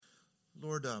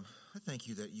Lord, I thank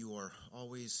you that you are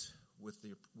always with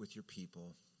your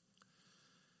people,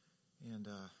 and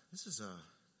this is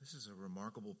a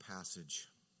remarkable passage.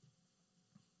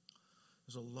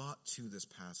 There's a lot to this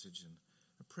passage, and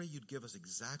I pray you'd give us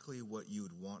exactly what you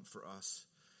would want for us.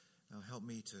 Help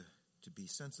me to be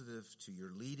sensitive to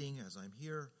your leading as I'm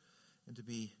here, and to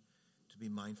be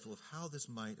mindful of how this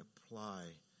might apply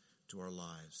to our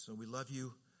lives. So we love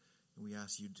you, and we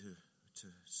ask you to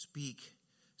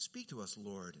speak to us,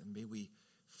 Lord, and may we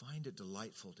find it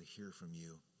delightful to hear from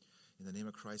you. In the name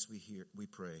of Christ we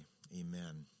pray.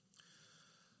 Amen.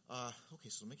 Okay,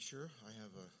 so make sure I have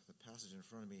the passage in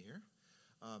front of me here.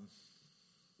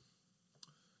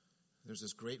 There's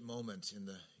this great moment in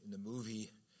the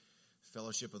movie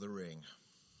Fellowship of the Ring.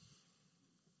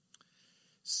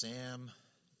 Sam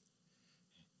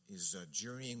is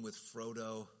journeying with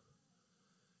Frodo,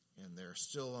 and they're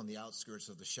still on the outskirts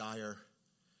of the Shire.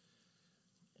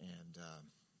 And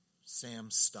Sam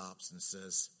stops and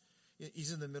says,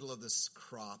 he's in the middle of this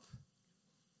crop,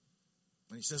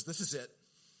 and he says, "This is it.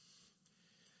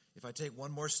 If I take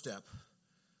one more step,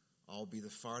 I'll be the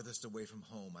farthest away from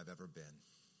home I've ever been."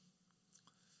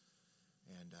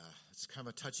 And it's kind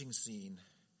of a touching scene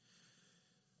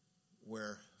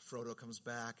where Frodo comes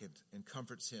back and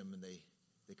comforts him, and they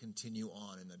continue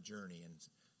on in the journey. And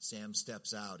Sam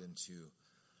steps out into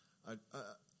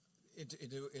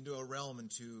a realm,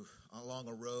 along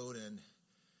a road, and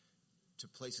to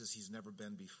places he's never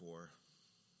been before.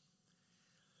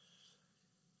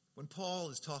 When Paul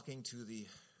is talking to the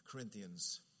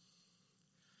Corinthians,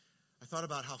 I thought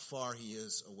about how far he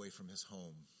is away from his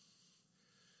home,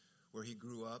 where he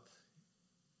grew up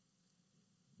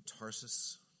in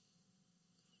Tarsus,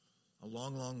 a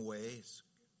long, long way. It's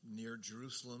near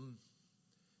Jerusalem,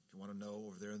 if you want to know,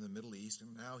 over there in the Middle East.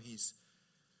 And now he's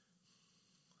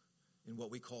in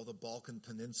what we call the Balkan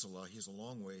Peninsula. He's a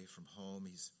long way from home.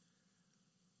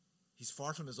 He's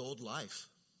far from his old life.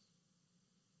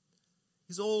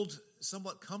 His old,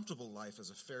 somewhat comfortable life as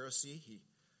a Pharisee.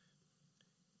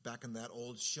 Back in that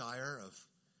old shire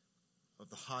of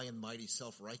the high and mighty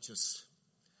self-righteous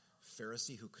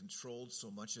Pharisee who controlled so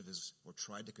much of his, or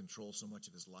tried to control so much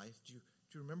of his life. Do you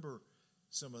remember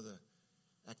some of the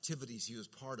activities he was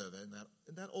part of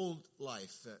in that old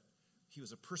life? That he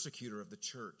was a persecutor of the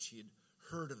church. He had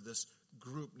heard of this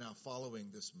group now following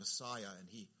this Messiah, and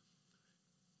he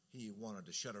wanted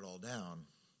to shut it all down.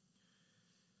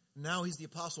 Now he's the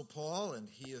Apostle Paul, and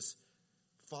he is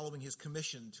following his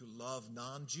commission to love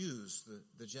non-Jews,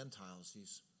 the Gentiles.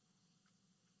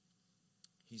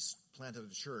 He's planted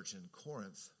a church in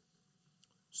Corinth.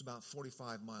 It's about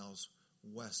 45 miles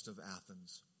west of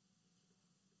Athens.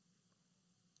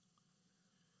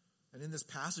 And in this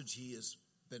passage, he has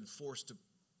been forced to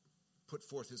put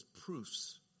forth his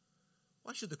proofs.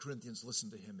 Why should the Corinthians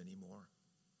listen to him anymore?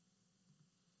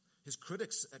 His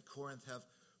critics at Corinth have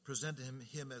presented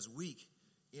him as weak,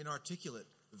 inarticulate,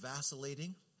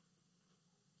 vacillating.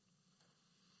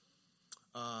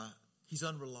 He's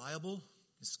unreliable.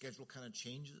 His schedule kind of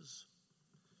changes.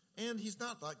 And he's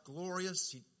not that glorious.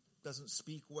 He doesn't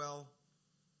speak well.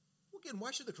 Again,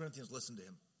 why should the Corinthians listen to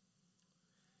him?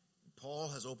 Paul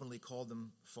has openly called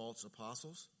them false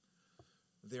apostles.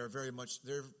 They're very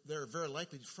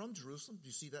likely from Jerusalem. Do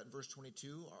you see that in verse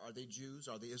 22? Are they Jews?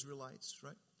 Are they Israelites?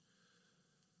 Right?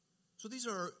 So these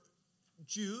are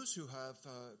Jews who have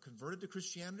converted to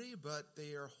Christianity, but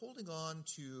they are holding on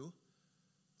to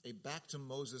a back to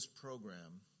Moses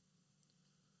program.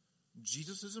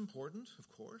 Jesus is important, of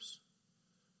course,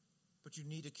 but you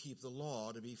need to keep the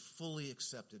law to be fully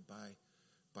accepted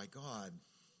by God.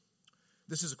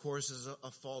 This is, of course,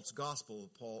 a false gospel.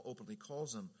 Paul openly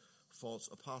calls them false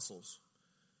apostles.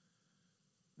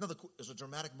 Now, there's a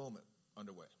dramatic moment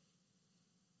underway.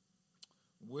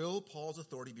 Will Paul's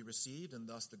authority be received and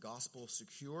thus the gospel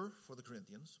secure for the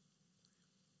Corinthians?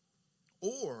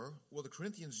 Or will the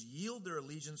Corinthians yield their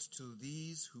allegiance to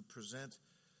these who present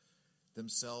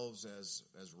themselves as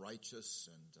righteous?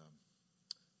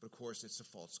 But of course, it's a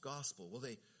false gospel.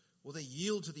 Will they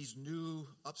yield to these new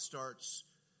upstarts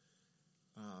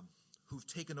who've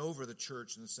taken over the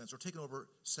church in a sense, or taken over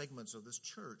segments of this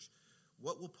church?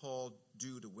 What will Paul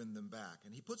do to win them back?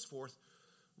 And he puts forth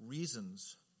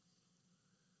reasons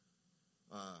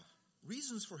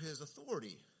for his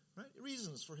authority, right?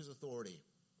 Reasons for his authority.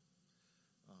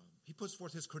 He puts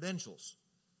forth his credentials.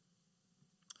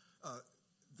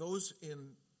 Those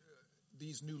in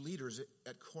these new leaders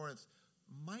at Corinth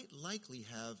might likely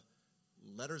have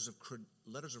letters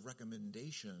of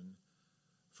recommendation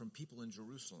from people in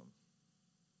Jerusalem.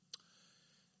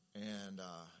 And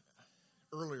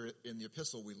earlier in the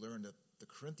epistle, we learned that the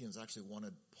Corinthians actually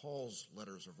wanted Paul's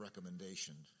letters of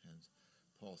recommendation, and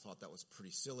Paul thought that was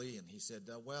pretty silly, and he said,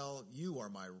 well, you are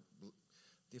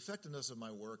the effectiveness of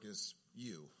my work is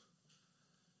you.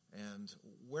 And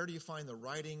where do you find the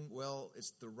writing? Well,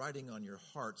 it's the writing on your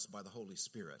hearts by the Holy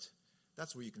Spirit.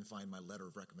 That's where you can find my letter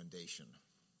of recommendation.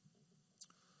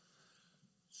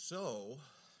 So,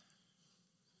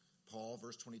 Paul,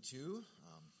 verse 22,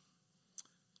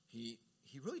 he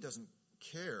really doesn't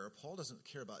care. Paul doesn't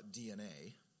care about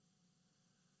DNA.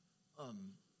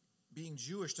 Being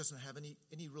Jewish doesn't have any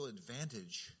real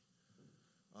advantage.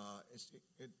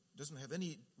 It doesn't have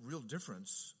any real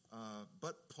difference.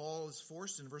 But Paul is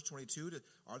forced in verse 22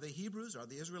 are they Hebrews? Are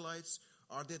they Israelites?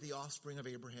 Are they the offspring of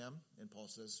Abraham? And Paul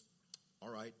says, all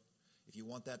right, if you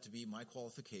want that to be my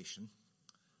qualification,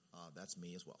 that's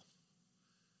me as well.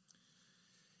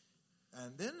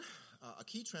 And then a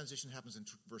key transition happens in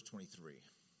verse 23.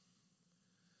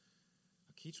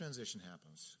 A key transition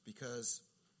happens because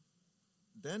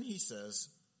then he says,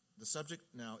 the subject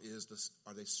now is this: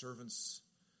 are they servants?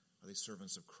 Are they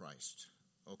servants of Christ?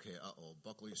 Okay,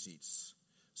 buckle your seats.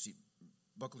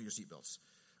 Buckle your seatbelts.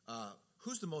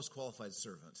 Who's the most qualified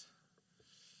servant?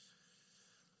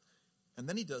 And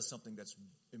then he does something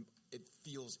it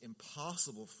feels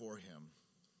impossible for him.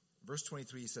 Verse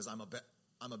 23 says, I'm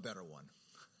a better one.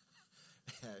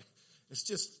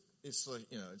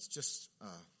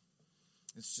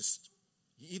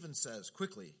 He even says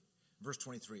quickly, verse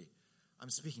 23, I'm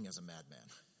speaking as a madman.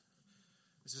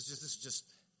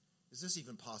 Is this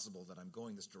even possible that I'm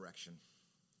going this direction?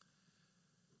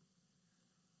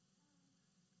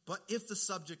 But if the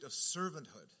subject of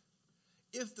servanthood,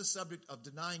 if the subject of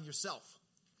denying yourself,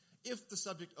 if the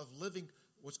subject of living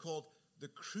what's called the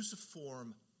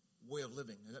cruciform way of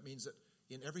living, and that means that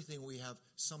in everything we have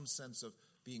some sense of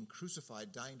being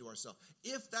crucified, dying to ourselves.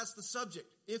 If that's the subject,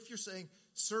 if you're saying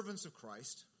servants of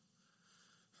Christ,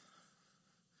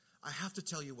 I have to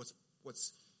tell you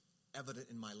what's evident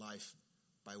in my life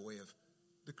by way of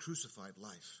the crucified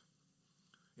life.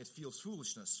 It feels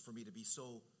foolishness for me to be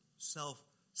so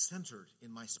self-centered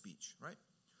in my speech, right?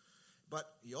 But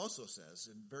he also says,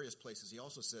 in various places,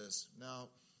 now,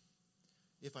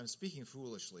 if I'm speaking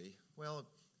foolishly, well,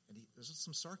 there's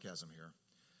some sarcasm here.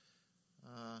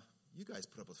 You guys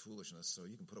put up with foolishness, so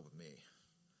you can put up with me.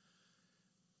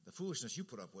 The foolishness you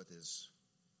put up with is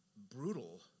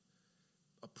brutal,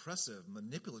 oppressive,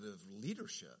 manipulative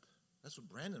leadership. That's what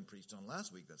Brandon preached on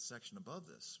last week, that section above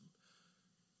this.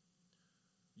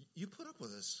 You put up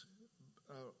with this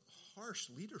harsh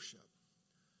leadership,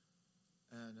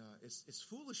 and it's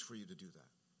foolish for you to do that.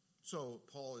 So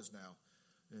Paul is now,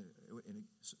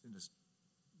 in this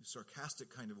sarcastic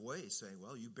kind of way, saying,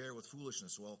 well, you bear with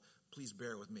foolishness. Well, please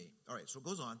bear with me. All right, so it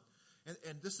goes on.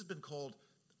 And this has been called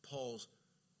Paul's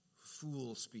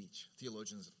fool speech.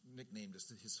 Theologians have nicknamed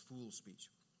this his fool speech.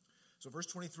 So verse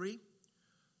 23,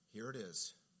 here it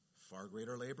is. Far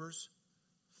greater labors,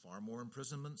 far more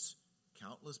imprisonments,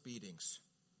 countless beatings.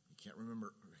 You can't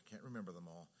remember them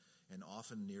all. And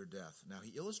often near death. Now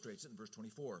he illustrates it in verse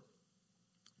 24.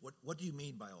 What do you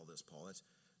mean by all this, Paul? It's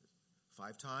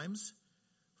 5 times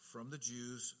from the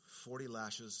Jews, 40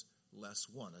 lashes less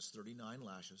 1. That's 39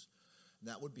 lashes. And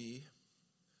that would be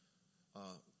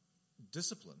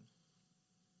discipline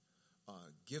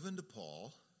given to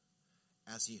Paul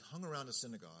as he hung around a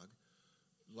synagogue,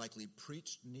 likely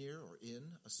preached near or in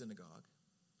a synagogue.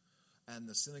 And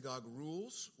the synagogue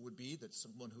rules would be that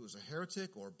someone who is a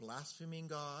heretic or blaspheming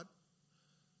God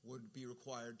would be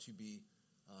required to be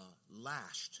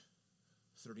lashed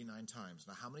 39 times.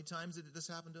 Now, how many times did this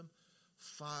happen to him?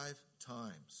 5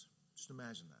 times. Just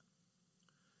imagine that.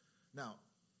 Now,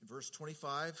 verse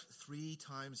 25, 3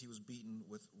 times he was beaten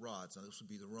with rods. Now, this would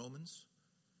be the Romans.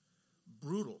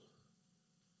 Brutal.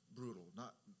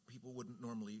 People wouldn't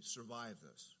normally survive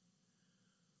this.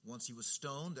 Once he was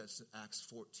stoned, that's Acts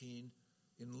 14,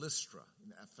 in Lystra.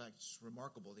 In fact, it's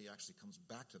remarkable that he actually comes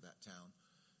back to that town.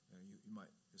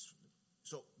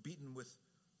 So beaten with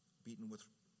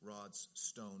rods,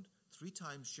 stoned, 3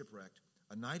 times shipwrecked,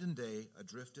 a night and day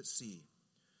adrift at sea.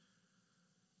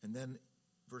 And then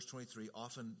verse 23,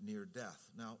 often near death.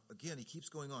 Now, again, he keeps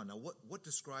going on. Now, what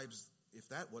describes,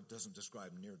 what doesn't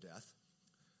describe near death?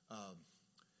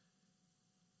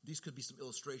 These could be some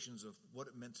illustrations of what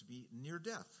it meant to be near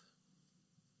death.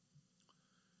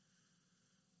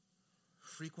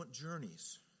 Frequent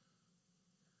journeys,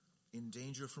 in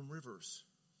danger from rivers,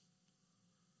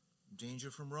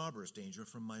 danger from robbers, danger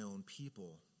from my own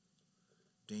people,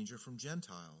 danger from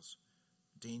Gentiles,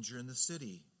 danger in the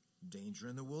city, danger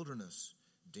in the wilderness,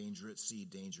 danger at sea,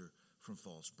 danger from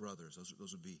false brothers.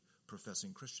 Those would be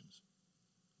professing Christians.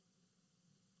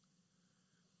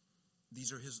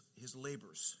 These are his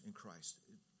labors in Christ.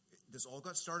 This all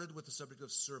got started with the subject of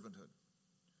servanthood.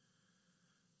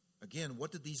 Again,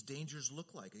 what did these dangers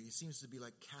look like? It seems to be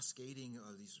like cascading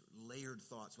these layered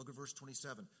thoughts. Look at verse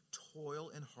 27. Toil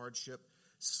and hardship,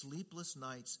 sleepless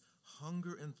nights,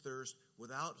 hunger and thirst,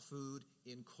 without food,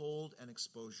 in cold and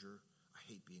exposure. I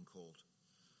hate being cold.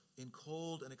 In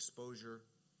cold and exposure,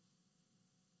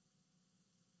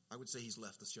 I would say he's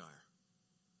left the Shire.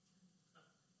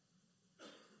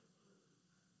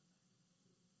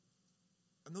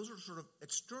 And those are sort of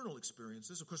external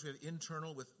experiences. Of course, we have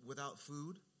internal without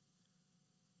food.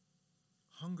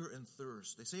 Hunger and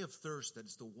thirst. They say of thirst that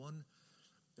it's the one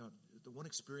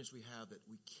experience we have that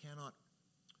we cannot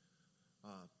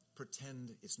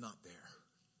pretend it's not there.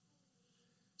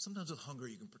 Sometimes with hunger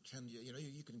you can pretend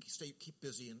you can keep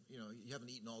busy and you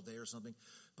haven't eaten all day or something.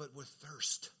 But with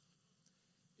thirst,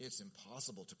 it's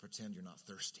impossible to pretend you're not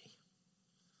thirsty.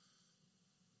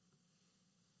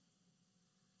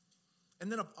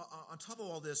 And then on top of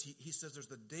all this, he says there's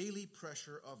the daily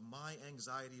pressure of my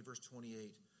anxiety, verse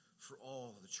 28. For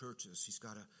all the churches, he's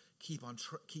got to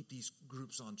keep these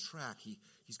groups on track.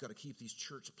 He's got to keep these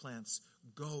church plants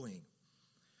going.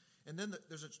 And then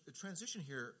there's a transition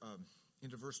here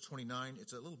into verse 29.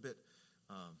 It's a little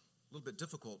bit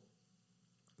difficult.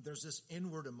 There's this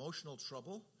inward emotional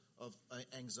trouble of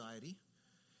anxiety,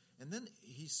 and then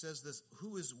he says this: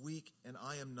 "Who is weak and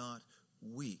I am not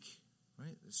weak?"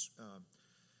 Right? This,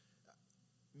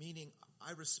 meaning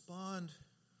I respond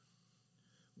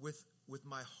with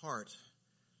my heart.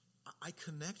 I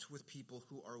connect with people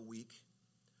who are weak.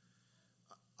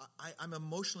 I'm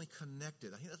emotionally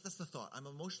connected. I think that's the thought. I'm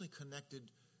emotionally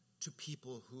connected to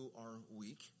people who are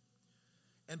weak.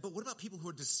 But what about people who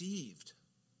are deceived?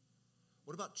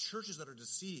 What about churches that are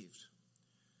deceived?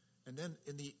 And then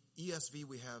in the ESV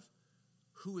we have,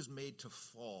 who is made to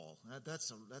fall? That's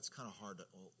kind of hard.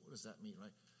 What does that mean,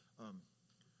 right?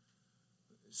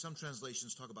 Some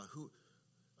translations talk about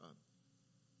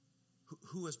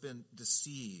who has been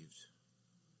deceived,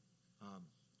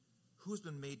 who has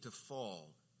been made to fall,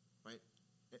 right?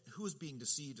 Who is being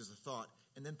deceived is the thought.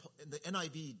 And then in the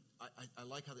NIV, I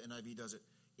like how the NIV does it.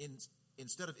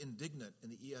 Instead of indignant in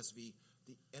the ESV,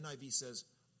 the NIV says,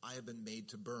 I have been made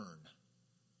to burn.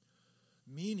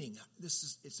 Meaning,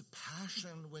 it's a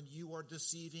passion when you are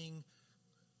deceiving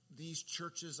these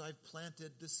churches I've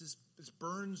planted. This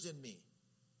burns in me.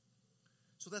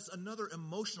 So that's another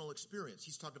emotional experience.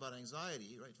 He's talked about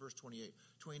anxiety, right? Verse 28,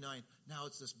 29. Now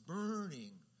it's this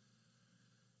burning.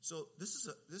 So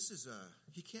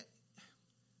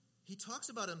he talks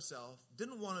about himself,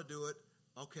 didn't want to do it,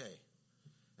 okay.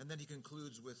 And then he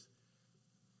concludes with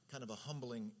kind of a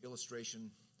humbling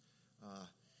illustration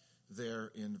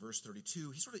there in verse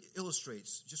 32. He sort of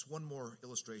illustrates, just one more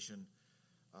illustration,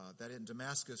 that in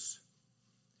Damascus,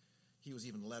 he was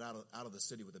even led out of the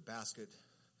city with a basket,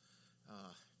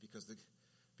 because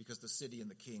the city and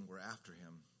the king were after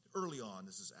him. Early on,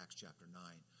 this is Acts chapter 9.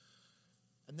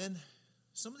 And then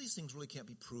some of these things really can't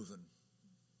be proven.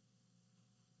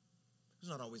 There's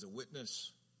not always a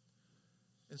witness.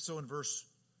 And so in verse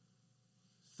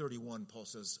 31, Paul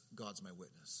says, God's my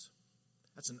witness.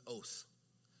 That's an oath.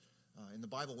 In the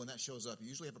Bible, when that shows up, you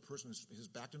usually have a person who's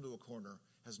backed into a corner,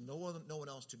 has no one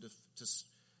else to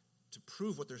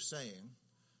prove what they're saying.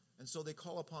 And so they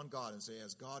call upon God and say,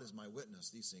 as God is my witness,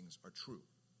 these things are true.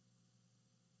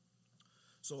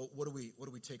 So what do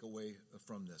we take away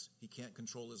from this? He can't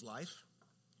control his life.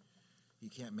 He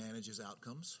can't manage his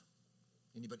outcomes.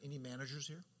 Any managers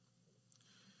here?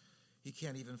 He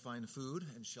can't even find food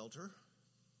and shelter.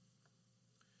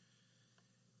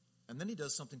 And then he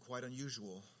does something quite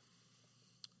unusual.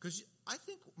 Because I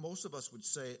think most of us would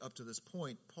say up to this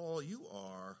point, Paul, you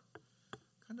are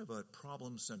kind of a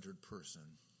problem-centered person.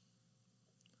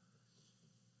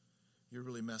 You're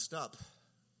really messed up.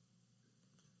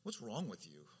 What's wrong with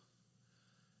you?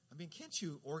 I mean, can't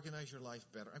you organize your life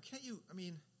better?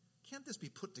 Can't this be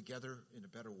put together in a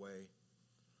better way?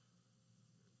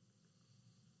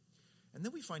 And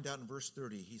then we find out in verse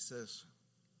 30, he says,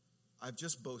 I've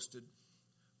just boasted,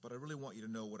 but I really want you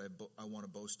to know what I want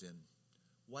to boast in.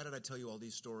 Why did I tell you all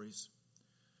these stories?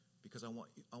 Because I want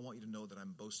you to know that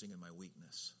I'm boasting in my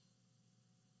weakness.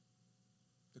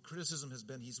 The criticism has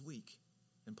been he's weak.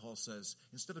 And Paul says,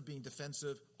 instead of being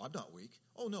defensive, I'm not weak.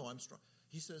 Oh, no, I'm strong.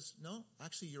 He says, no,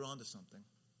 actually, you're onto something.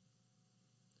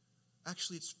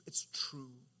 Actually, it's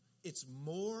true. It's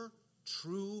more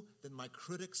true than my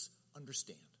critics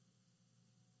understand.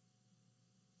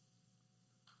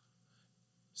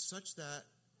 Such that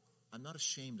I'm not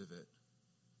ashamed of it.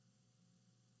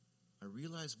 I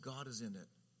realize God is in it,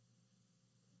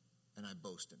 and I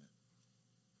boast in it.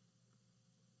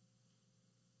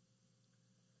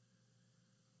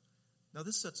 Now,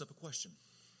 this sets up a question.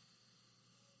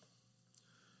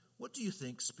 What do you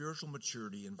think spiritual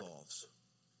maturity involves?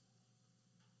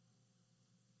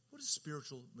 What is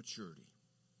spiritual maturity?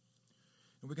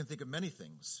 And we can think of many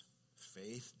things: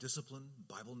 faith, discipline,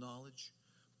 Bible knowledge,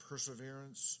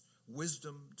 perseverance,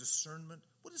 wisdom, discernment.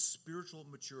 What is spiritual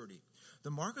maturity? The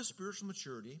mark of spiritual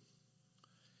maturity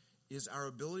is our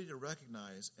ability to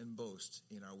recognize and boast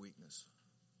in our weakness.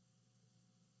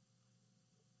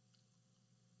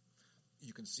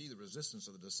 You can see the resistance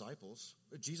of the disciples.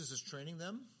 Jesus is training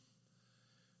them.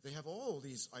 They have all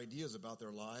these ideas about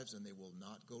their lives, and they will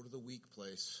not go to the weak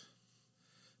place.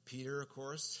 Peter, of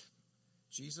course,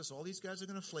 Jesus, all these guys are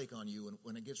going to flake on you, and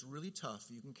when it gets really tough,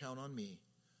 you can count on me.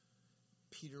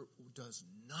 Peter does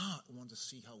not want to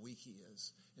see how weak he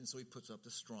is, and so he puts up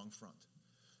this strong front.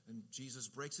 And Jesus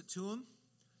breaks it to him.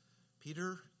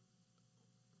 Peter,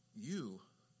 you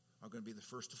are going to be the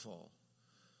first to fall,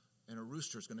 and a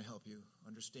rooster is going to help you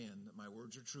understand that my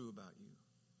words are true about you.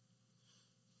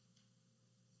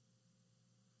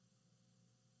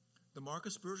 The mark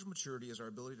of spiritual maturity is our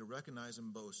ability to recognize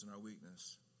and boast in our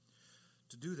weakness.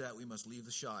 To do that, we must leave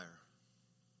the shire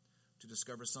to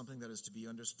discover something that is to be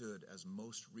understood as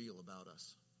most real about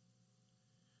us.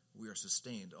 We are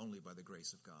sustained only by the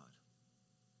grace of God.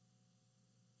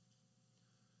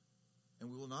 And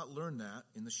we will not learn that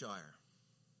in the shire.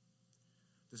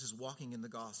 This is walking in the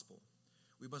gospel.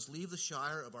 We must leave the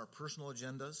shire of our personal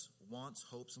agendas, wants,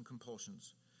 hopes, and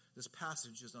compulsions. This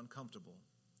passage is uncomfortable.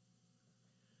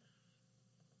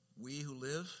 We who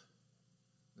live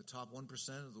the top 1%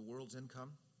 of the world's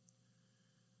income,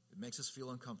 it makes us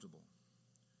feel uncomfortable.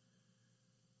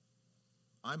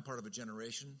 I'm part of a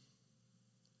generation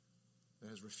that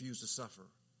has refused to suffer.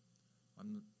 I'm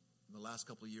in the last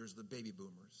couple of years, the baby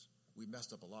boomers. We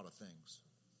messed up a lot of things.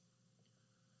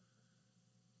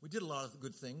 We did a lot of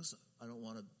good things. I don't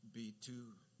want to be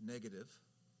too negative.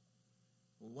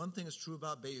 Well, one thing is true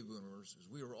about baby boomers is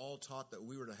we were all taught that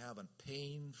we were to have a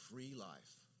pain-free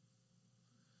life.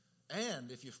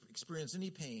 And if you experience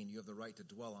any pain, you have the right to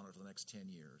dwell on it for the next 10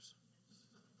 years.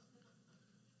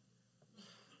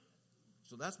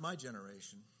 So that's my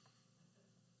generation.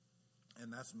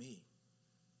 And that's me.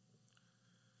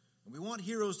 And we want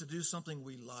heroes to do something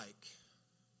we like.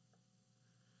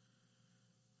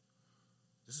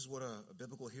 This is what a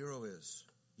biblical hero is.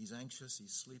 He's anxious,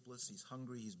 he's sleepless, he's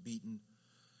hungry, he's beaten,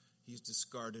 he's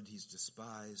discarded, he's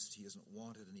despised, he isn't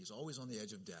wanted, and he's always on the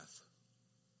edge of death.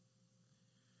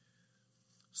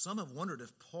 Some have wondered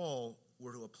if Paul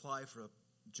were to apply for a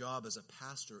job as a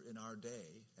pastor in our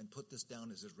day and put this down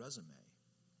as his resume,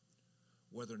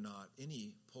 whether or not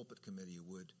any pulpit committee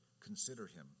would consider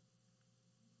him.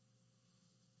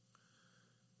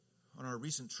 On our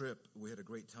recent trip, we had a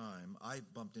great time. I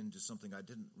bumped into something I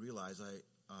didn't realize.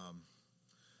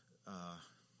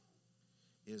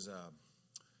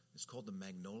 It's called the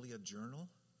Magnolia Journal.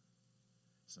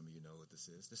 Some of you know what this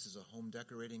is. This is a home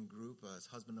decorating group,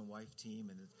 a husband and wife team,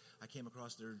 and I came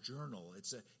across their journal.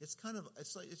 It's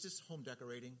just home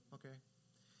decorating. Okay.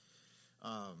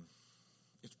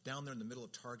 It's down there in the middle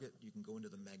of Target. You can go into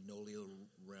the Magnolia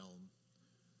realm,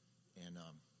 and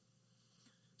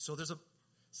so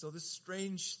this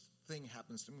strange thing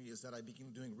happens to me is that I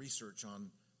begin doing research on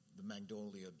the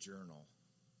Magnolia Journal.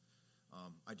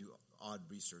 I do odd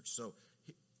research. So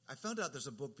I found out there's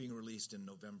a book being released in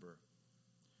November,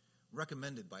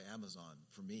 recommended by Amazon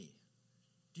for me.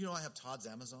 Do you know I have Todd's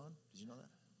Amazon? Did you know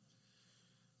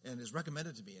that? And it's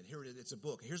recommended to me, and here it is. It's a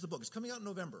book. Here's the book. It's coming out in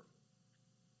November.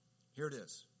 Here it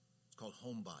is. It's called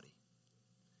Homebody.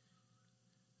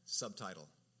 Subtitle: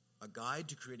 A Guide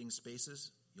to Creating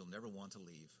Spaces You'll Never Want to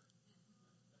Leave.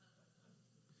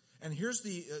 And here's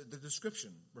the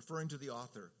description, referring to the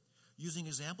author. Using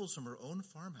examples from her own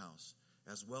farmhouse,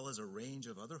 as well as a range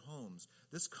of other homes,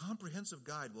 this comprehensive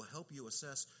guide will help you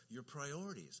assess your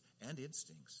priorities and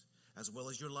instincts, as well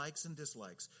as your likes and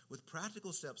dislikes, with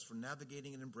practical steps for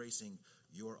navigating and embracing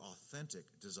your authentic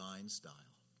design style.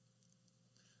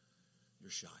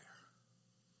 Your shire.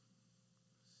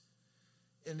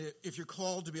 And if you're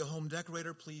called to be a home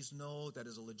decorator, please know that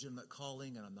is a legitimate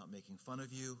calling, and I'm not making fun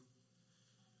of you.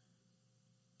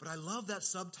 But I love that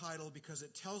subtitle because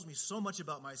it tells me so much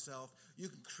about myself. You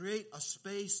can create a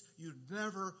space you'd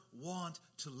never want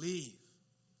to leave.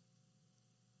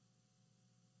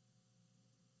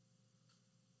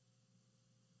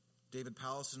 David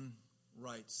Powlison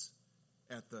writes,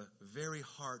 at the very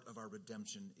heart of our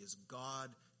redemption is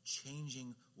God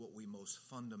changing what we most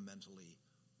fundamentally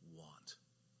want.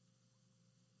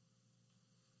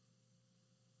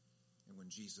 And when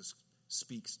Jesus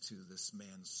speaks to this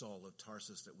man, Saul of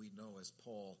Tarsus, that we know as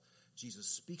Paul, Jesus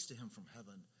speaks to him from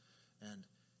heaven And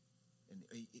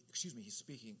he's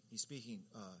speaking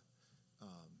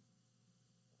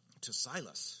to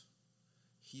Silas.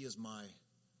 He is my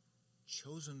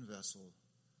chosen vessel,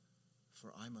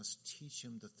 for I must teach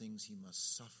him the things he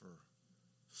must suffer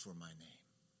for my name.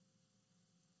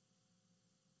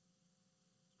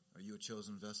 Are you a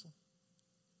chosen vessel?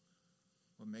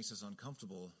 What makes us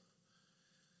uncomfortable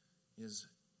is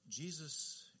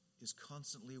Jesus is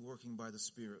constantly working by the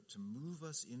Spirit to move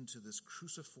us into this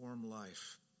cruciform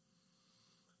life.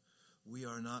 We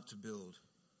are not to build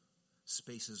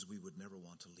spaces we would never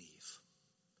want to leave.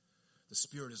 The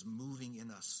Spirit is moving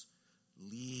in us.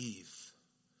 Leave,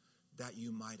 that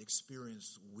you might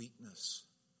experience weakness,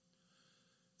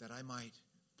 that I might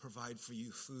provide for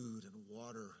you food and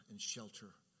water and shelter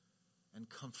and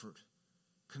comfort,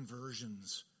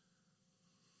 conversions,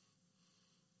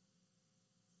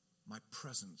 my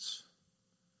presence.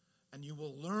 And you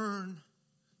will learn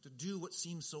to do what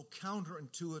seems so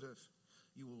counterintuitive.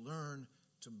 You will learn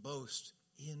to boast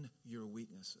in your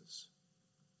weaknesses.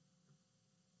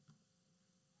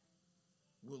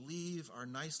 We'll leave our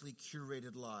nicely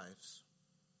curated lives.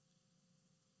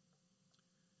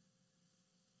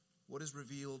 What is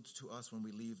revealed to us when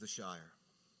we leave the Shire?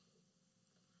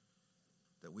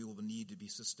 That we will need to be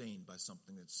sustained by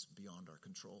something that's beyond our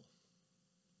control.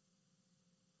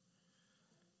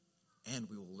 And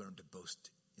we will learn to boast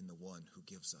in the one who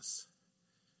gives us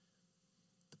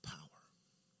the power.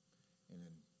 And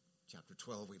in chapter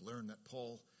 12, we learn that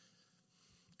Paul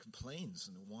complains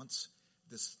and wants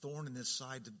this thorn in his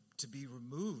side to be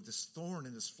removed, this thorn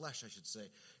in his flesh, I should say,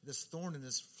 this thorn in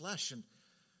his flesh. And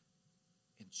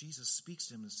Jesus speaks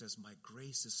to him and says, my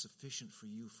grace is sufficient for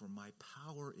you, for my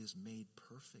power is made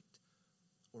perfect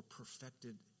or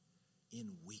perfected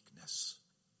in weakness.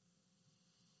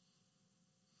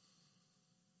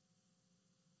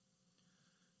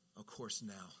 Of course,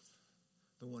 now,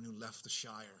 the one who left the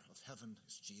Shire of heaven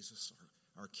is Jesus,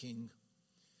 our King.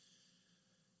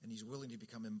 And he's willing to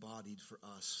become embodied for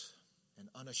us and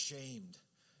unashamed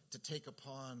to take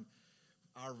upon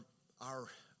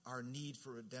our need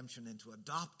for redemption and to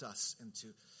adopt us and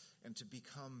to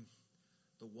become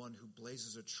the one who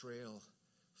blazes a trail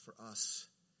for us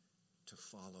to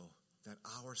follow, that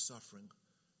our suffering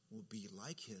will be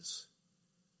like his,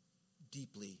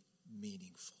 deeply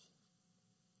meaningful.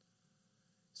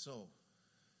 So,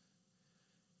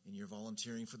 in your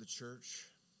volunteering for the church,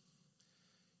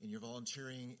 in your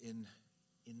volunteering in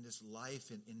this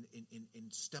life, in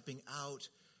stepping out,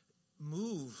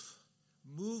 move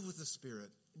with the Spirit,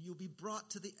 and you'll be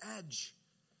brought to the edge.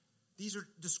 These are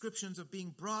descriptions of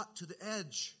being brought to the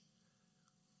edge.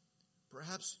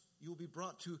 Perhaps you will be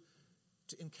brought to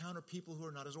encounter people who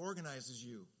are not as organized as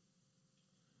you,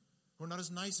 who are not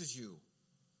as nice as you,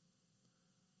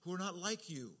 who are not like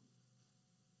you,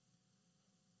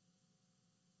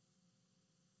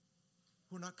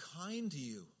 who are not kind to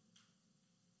you.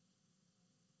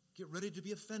 Get ready to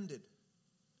be offended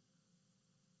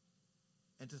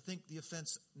and to think the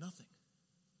offense nothing.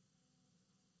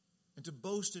 And to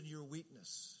boast in your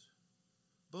weakness.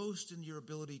 Boast in your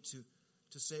ability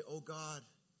to say, oh God,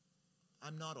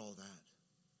 I'm not all that.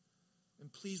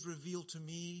 And please reveal to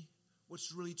me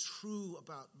what's really true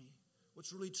about me.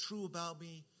 What's really true about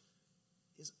me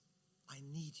is I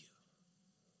need you.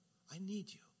 I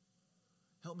need you.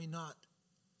 Help me not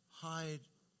hide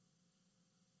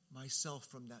myself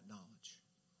from that knowledge.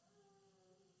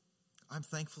 I'm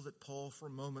thankful that Paul, for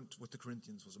a moment with the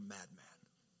Corinthians, was a madman.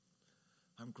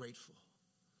 I'm grateful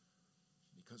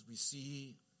because we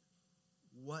see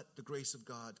what the grace of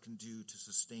God can do to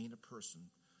sustain a person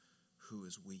who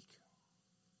is weak.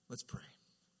 Let's pray.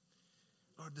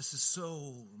 Lord, this is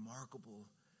so remarkable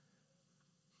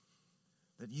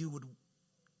that you would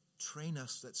train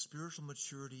us that spiritual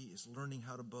maturity is learning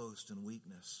how to boast in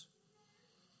weakness.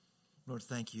 Lord,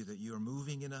 thank you that you are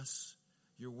moving in us,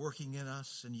 you're working in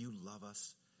us, and you love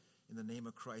us. In the name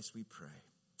of Christ we pray.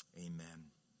 Amen.